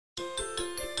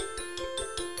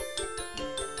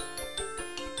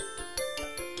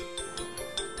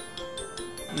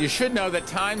You should know that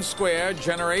Times Square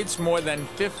generates more than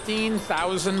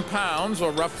 15,000 pounds,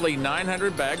 or roughly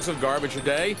 900 bags of garbage a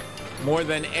day, more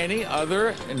than any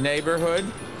other neighborhood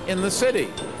in the city,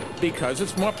 because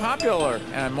it's more popular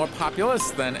and more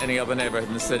populous than any other neighborhood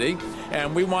in the city.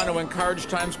 And we want to encourage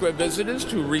Times Square visitors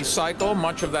to recycle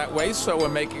much of that waste, so we're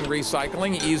making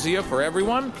recycling easier for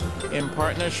everyone in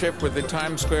partnership with the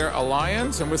Times Square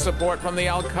Alliance and with support from the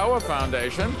Alcoa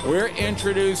Foundation. We're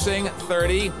introducing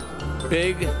 30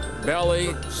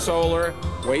 BigBelly solar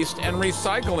waste and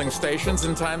recycling stations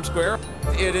in Times Square.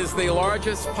 It is the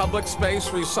largest public space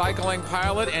recycling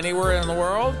pilot anywhere in the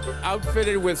world.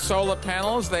 Outfitted with solar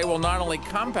panels, they will not only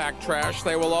compact trash,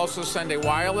 they will also send a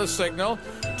wireless signal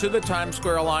to the Times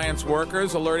Square Alliance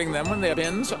workers, alerting them when their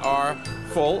bins are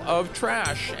full of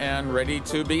trash and ready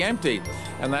to be emptied.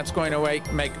 And that's going to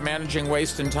make managing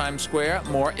waste in Times Square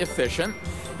more efficient.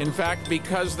 In fact,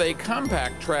 because they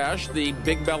compact trash, the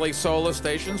BigBelly solar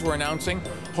stations we're announcing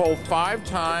hold 5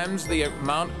 times the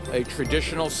amount a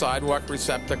traditional sidewalk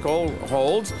receptacle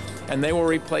holds, and they will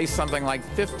replace something like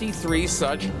 53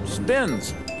 such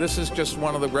bins. This is just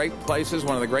one of the great places,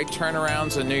 one of the great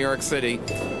turnarounds in New York City,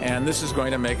 and this is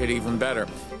going to make it even better.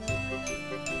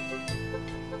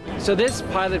 So this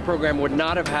pilot program would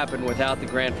not have happened without the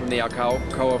grant from the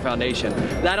Alcoa Foundation.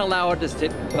 That allowed us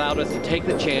to take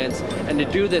the chance and to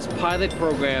do this pilot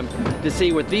program to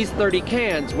see with these 30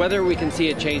 cans whether we can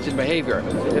see a change in behavior.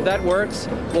 If that works,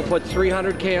 we'll put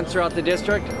 300 cans throughout the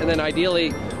district, and then ideally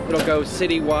it'll go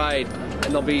citywide, and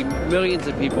there'll be millions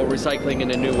of people recycling in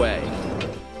a new way.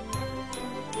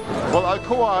 Well,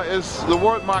 Alcoa is the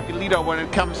world market leader when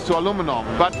it comes to aluminum,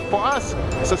 but for us,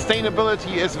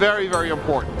 sustainability is very, very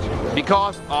important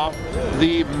because of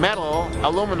the metal,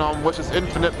 aluminum, which is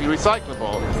infinitely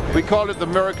recyclable. We call it the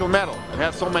miracle metal. It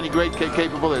has so many great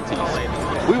capabilities.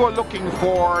 We were looking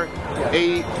for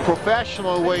a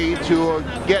professional way to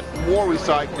get more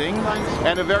recycling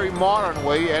and a very modern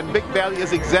way, and BigBelly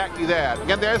is exactly that.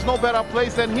 And there is no better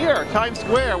place than here, Times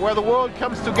Square, where the world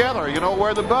comes together, you know,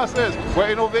 where the bus is, where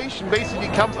innovation basically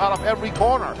comes out of every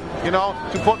corner, you know,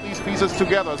 to put these pieces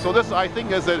together. So this, I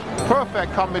think, is a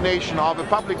perfect combination of a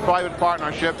public-private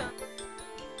partnership.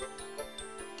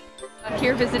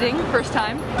 Here visiting, first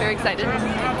time, very excited.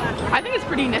 I think it's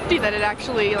pretty nifty that it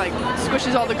actually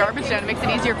squishes all the garbage down. It makes it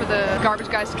easier for the garbage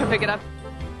guys to come pick it up.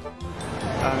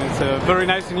 It's a very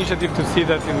nice initiative to see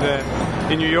that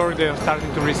in New York they're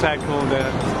starting to recycle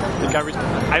the garbage.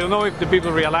 I don't know if the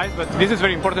people realize, but this is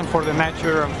very important for the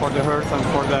nature and for the earth and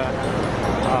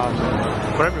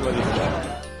for everybody.